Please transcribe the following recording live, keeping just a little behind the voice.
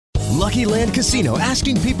Lucky Land Casino,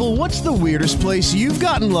 asking people, what's the weirdest place you've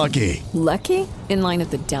gotten lucky? Lucky? In line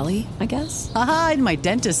at the deli, I guess? Aha, in my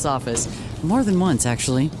dentist's office. More than once,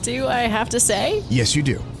 actually. Do I have to say? Yes, you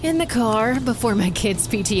do. In the car before my kids'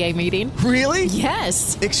 PTA meeting. Really?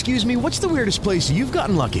 Yes. Excuse me, what's the weirdest place you've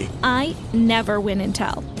gotten lucky? I never win and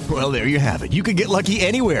tell. Well, there you have it. You can get lucky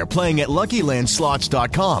anywhere, playing at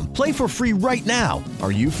LuckyLandSlots.com. Play for free right now.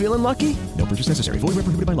 Are you feeling lucky? No purchase necessary. Void where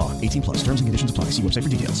prohibited by law. 18 plus. Terms and conditions apply. See website for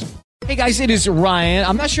details. Hey guys, it is Ryan.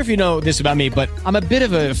 I'm not sure if you know this about me, but I'm a bit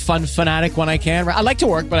of a fun fanatic when I can. I like to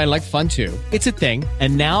work, but I like fun too. It's a thing.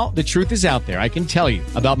 And now the truth is out there. I can tell you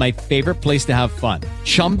about my favorite place to have fun.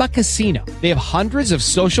 Chumba Casino. They have hundreds of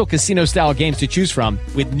social casino style games to choose from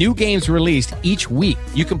with new games released each week.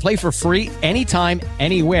 You can play for free anytime,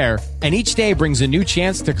 anywhere. And each day brings a new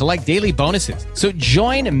chance to collect daily bonuses. So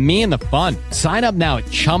join me in the fun. Sign up now at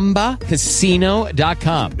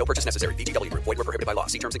ChumbaCasino.com. No purchase necessary. VGW Group. Void where prohibited by law.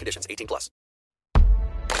 See terms and conditions. 18 plus.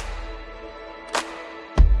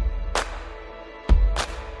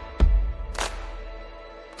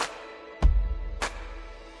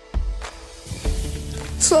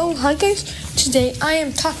 So, hi guys. Today I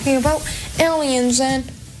am talking about aliens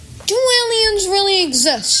and do aliens really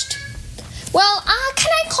exist? Well,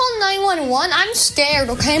 can I call 911? I'm scared,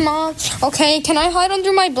 okay, Mom? Okay, can I hide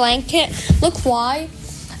under my blanket? Look, why?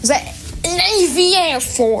 The Navy Air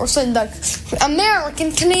Force and the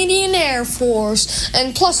American Canadian Air Force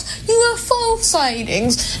and plus UFO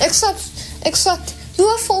sightings. Except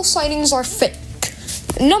UFO sightings are fake.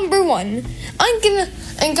 Number one, I'm gonna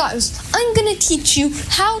teach you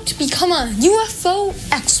how to become a UFO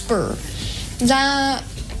expert. That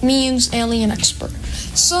means alien expert.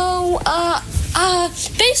 So,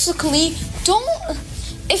 basically,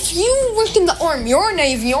 if you work in the Army or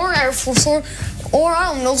Navy or Air Force or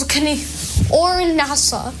I don't know, or in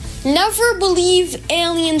NASA, never believe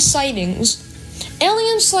alien sightings.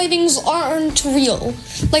 Alien sightings aren't real.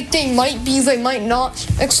 Like, they might be, they might not,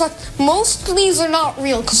 except mostly they're not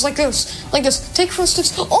real, because like this, take for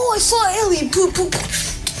instance, oh, I saw an alien, poop, poop,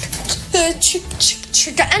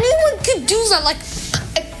 anyone could do that, like,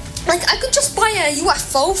 I could just buy a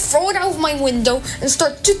UFO, throw it out of my window, and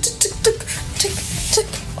start tick, tick, tick, tick, tick, tick.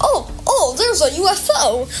 Oh, there's a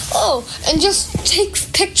UFO. Oh, and just take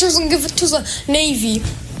pictures and give it to the Navy.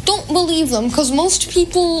 Don't believe them, because most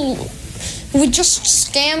people would just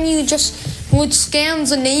scam you, would scam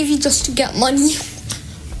the Navy just to get money.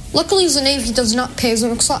 Luckily, the Navy does not pay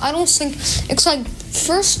them,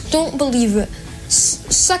 first, don't believe it.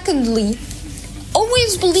 Secondly,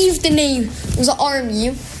 always believe the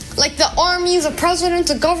Army. Like the Army, the President,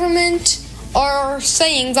 the government are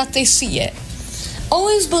saying that they see it.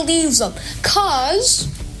 Always believe them. Because,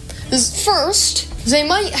 first, they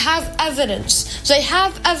might have evidence. They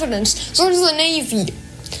have evidence. So does the Navy.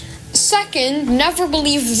 Second, never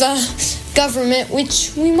believe the government,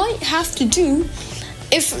 which we might have to do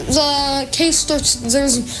if the case starts,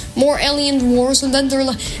 there's more alien wars, and then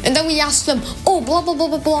we ask them, oh, blah, blah, blah,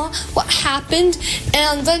 blah, blah, what happened?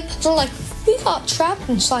 And then they're like, we got trapped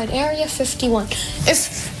inside Area 51.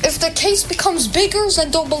 If the case becomes bigger, then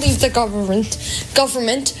don't believe the government. But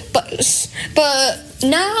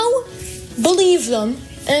now, believe them.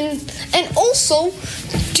 And also,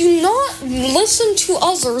 do not listen to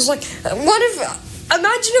others. Like,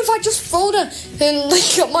 imagine if I just float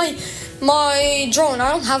my drone. I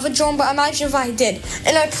don't have a drone, but imagine if I did.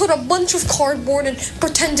 And I put a bunch of cardboard and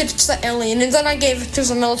pretended it's the alien, and then I gave it to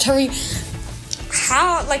the military.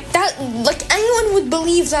 How, anyone would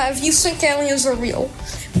believe that if you think aliens are real.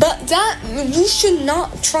 But that, you should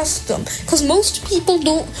not trust them, because most people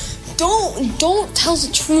don't tell the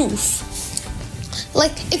truth.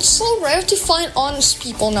 Like, it's so rare to find honest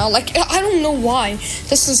people now. Like, I don't know why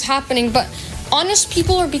this is happening, but honest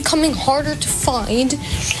people are becoming harder to find,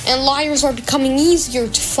 and liars are becoming easier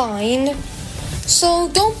to find. So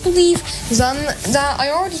don't believe them. That I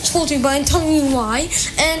already told you, but I'm telling you why.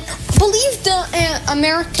 And believe the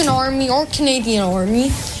American Army or Canadian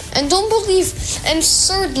Army. And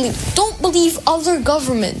thirdly, don't believe other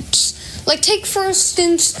governments. Like, take for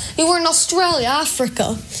instance, you were in Australia,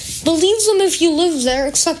 Africa. Believe them if you live there,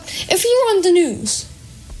 except if you're on the news.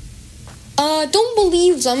 Don't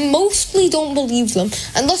believe them. Mostly don't believe them,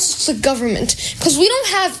 unless it's the government. Because we don't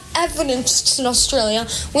have evidence in Australia.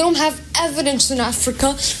 We don't have evidence in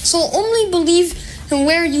Africa. So only believe in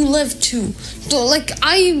where you live too. Like,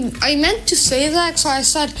 I meant to say that, so I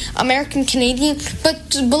said American, Canadian, but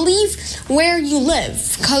believe where you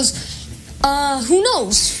live. Because, who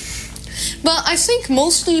knows? But I think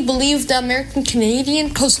mostly believe the American, Canadian,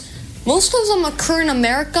 because most of them occur in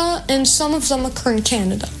America, and some of them occur in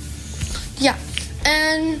Canada. Yeah,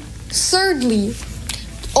 and Thirdly, fourthly,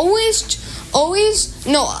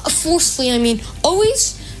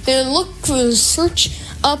 always search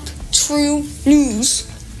up true news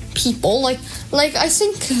people. Like I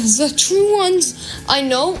think the true ones I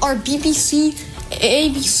know are BBC,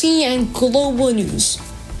 ABC, and Global News.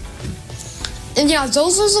 And yeah,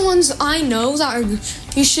 those are the ones I know that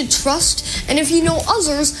you should trust. And if you know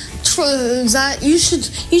others that you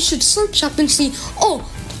should search up and see,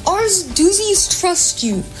 do these trust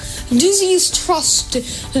you?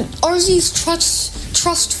 Are these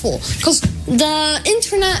trustful? Because the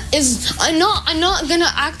internet is. I'm not gonna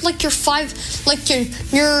act like your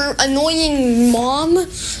annoying mom.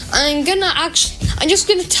 I'm just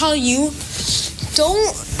gonna tell you,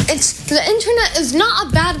 the internet is not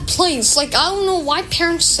a bad place. Like, I don't know why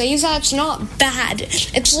parents say that. It's not bad.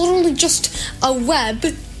 It's literally just a web,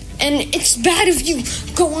 and it's bad if you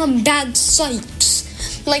go on bad sites.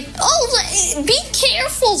 Like, be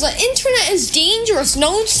careful, the internet is dangerous.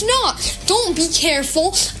 No, it's not. Don't be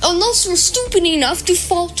careful. Unless you're stupid enough to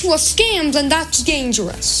fall to a scam, then that's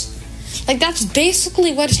dangerous. Like, that's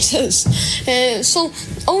basically what it is. So,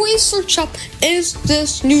 always search up, is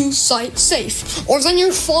this news site safe? Or then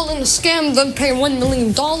you fall in a scam, then pay $1 million,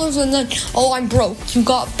 and then, I'm broke. You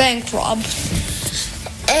got bank robbed.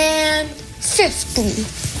 And fifthly,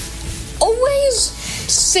 always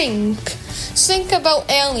think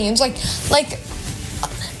about aliens. The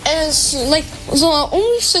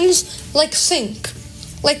only things think.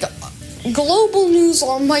 Like, global news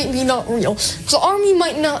might be not real. The army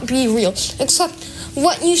might not be real. Except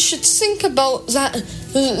what you should think about that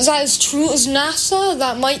is true is NASA.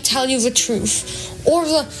 That might tell you the truth. Or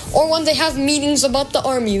when they have meetings about the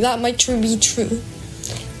army, that might be true.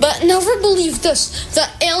 But never believe this,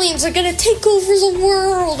 that aliens are gonna take over the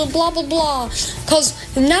world and blah blah blah. Because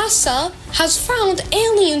NASA has found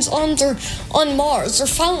aliens on Mars. They're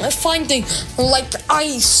finding like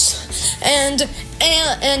ice and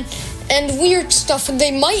weird stuff, and they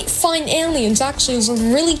might find aliens. Actually, it's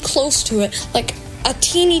really close to it, like a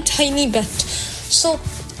teeny tiny bit. So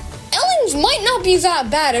aliens might not be that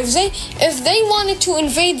bad. If they wanted to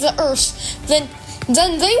invade the Earth, then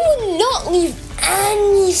they would not leave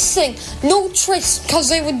anything, no trace, because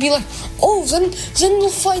they would be like, then we'll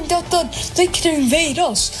find out that they can invade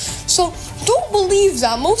us. So don't believe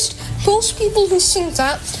that. Most people who think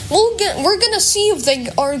that, we're gonna see if they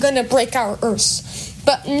are gonna break our Earth.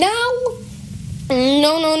 But now,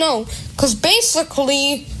 no, because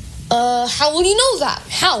basically, how will you know that?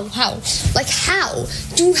 How? Like, how?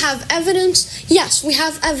 Do you have evidence? Yes, we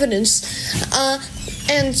have evidence.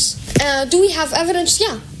 Do we have evidence?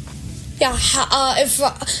 Yeah.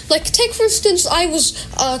 Take for instance, I was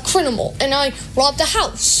a criminal and I robbed a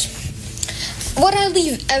house. Would I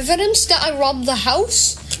leave evidence that I robbed the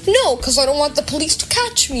house? No, because I don't want the police to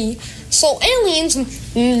catch me. So aliens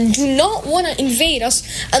do not want to invade us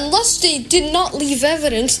unless they did not leave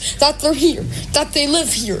evidence that they're here, that they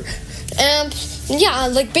live here. And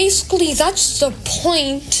basically that's the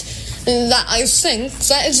point. That I think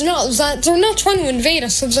that they're not trying to invade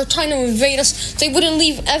us. If they're trying to invade us, they wouldn't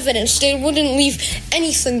leave evidence. They wouldn't leave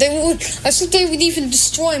anything. I think they would even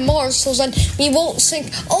destroy Mars, so then we won't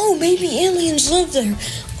think, maybe aliens live there.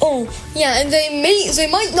 And they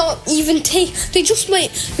might not even they just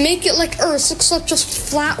might make it like Earth, except just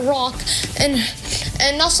flat rock and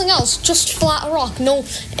nothing else. Just flat rock, no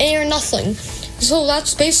air, nothing. So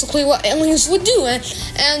that's basically what aliens would do,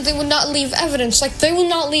 and they would not leave evidence. Like, they would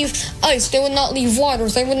not leave ice, they would not leave water,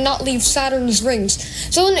 they would not leave Saturn's rings.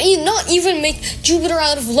 So they would not even make Jupiter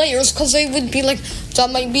out of layers, because they would be like,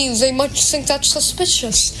 they might think that's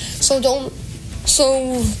suspicious. So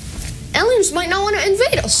aliens might not want to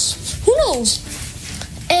invade us. Who knows?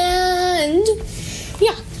 And,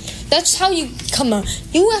 yeah, that's how you become a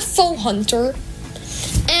UFO hunter.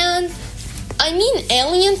 And I mean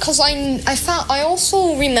alien because I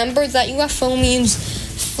also remembered that UFO means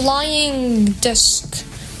flying disc,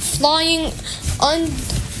 flying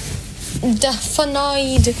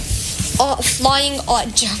undefined flying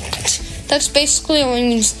object. That's basically what it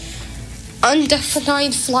means.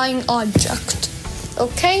 Undefined flying object.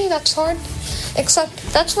 Okay, that's hard. Except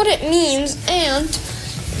that's what it means. And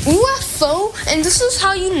UFO, and this is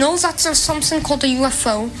how you know that there's something called a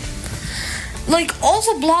UFO. Like, all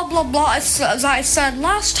the blah, blah, blah that I said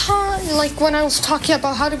last time, like when I was talking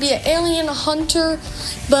about how to be an alien hunter,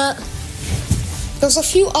 but there's a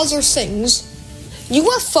few other things.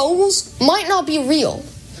 UFOs might not be real,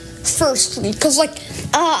 firstly, because,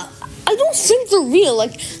 I don't think they're real.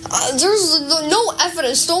 There's no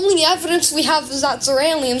evidence. The only evidence we have is that they're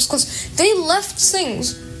aliens, because they left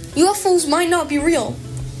things. UFOs might not be real.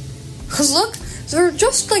 Because look, they're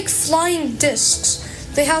just like flying discs.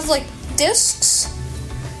 They have like discs.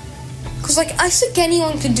 Because like I think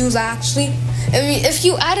anyone could do that actually. I mean, if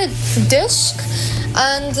you added disc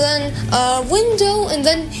and then a window and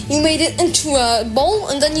then you made it into a bowl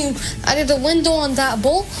and then you added a window on that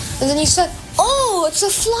bowl and then you said, oh, it's a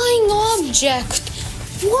flying object.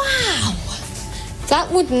 Wow.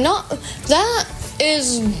 That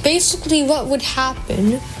is basically what would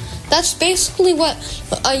happen. That's basically what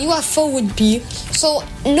a UFO would be. So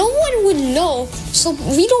no one would know. So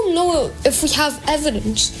we don't know if we have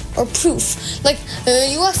evidence or proof. Like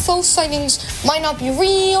UFO sightings might not be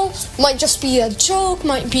real, might just be a joke,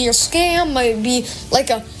 might be a scam, might be like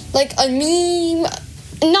a meme.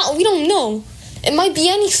 No, we don't know. It might be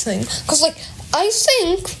anything. Cause like I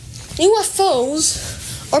think UFOs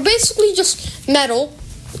are basically just metal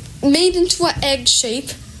made into an egg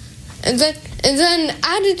shape, and then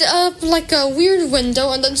added up like a weird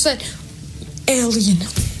window, and then said alien.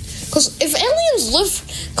 Because if aliens live,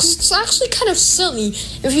 because it's actually kind of silly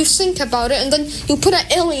if you think about it, and then you put an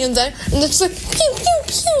alien there, and it's like pew pew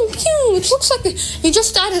pew pew. It looks like you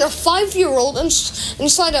just added a 5-year-old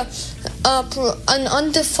inside an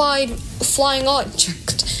undefined flying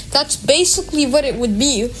object. That's basically what it would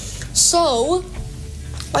be. So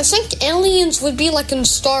I think aliens would be like in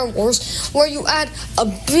Star Wars, where you add a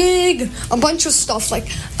bunch of stuff, like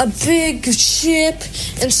a big ship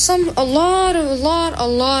and a lot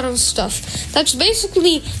of stuff. That's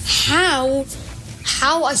basically how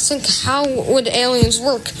would aliens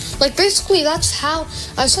work. Like basically I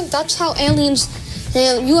think that's how aliens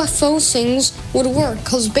and UFO things would work.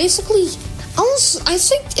 Cause basically, I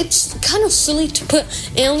think it's kind of silly to put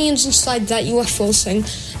aliens inside that UFO thing.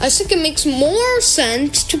 I think it makes more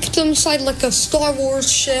sense to put them inside like a Star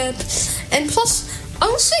Wars ship. And plus, I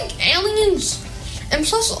don't think aliens... And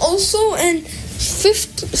plus also in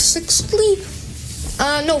fifthly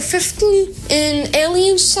in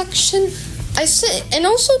alien section, I say, and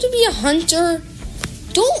also to be a hunter,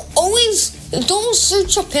 don't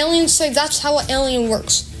search up aliens, say that's how an alien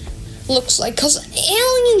looks like, because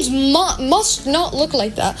aliens must not look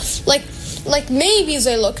like that. Like maybe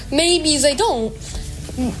they look, maybe they don't,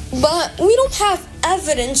 but we don't have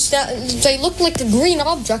evidence that they look like a green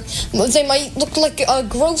object. They might look like a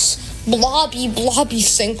gross blobby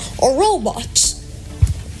thing, or robots,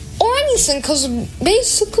 or anything, because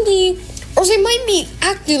basically, or they might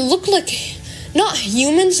look like not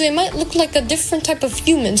humans. They might look like a different type of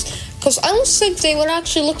humans, because I don't think they would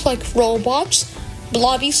actually look like robots,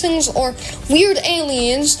 blobby things, or weird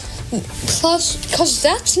aliens. Plus, because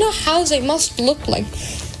that's not how they must look like.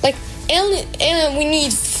 Like and we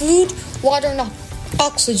need food, water, and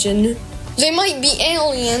oxygen. They might be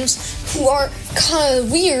aliens who are kind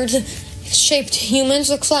of weird shaped humans,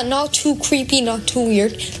 not too creepy, not too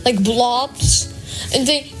weird, like blobs. And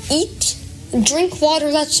they eat, drink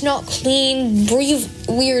water that's not clean, breathe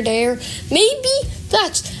weird air. Maybe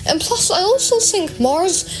that's. And plus, I also think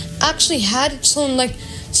Mars actually had its own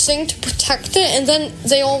thing to protect it, and then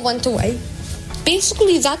they all went away.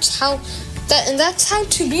 Basically, that's how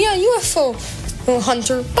to be a UFO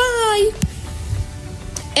hunter. Bye.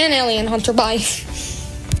 An alien hunter. Bye.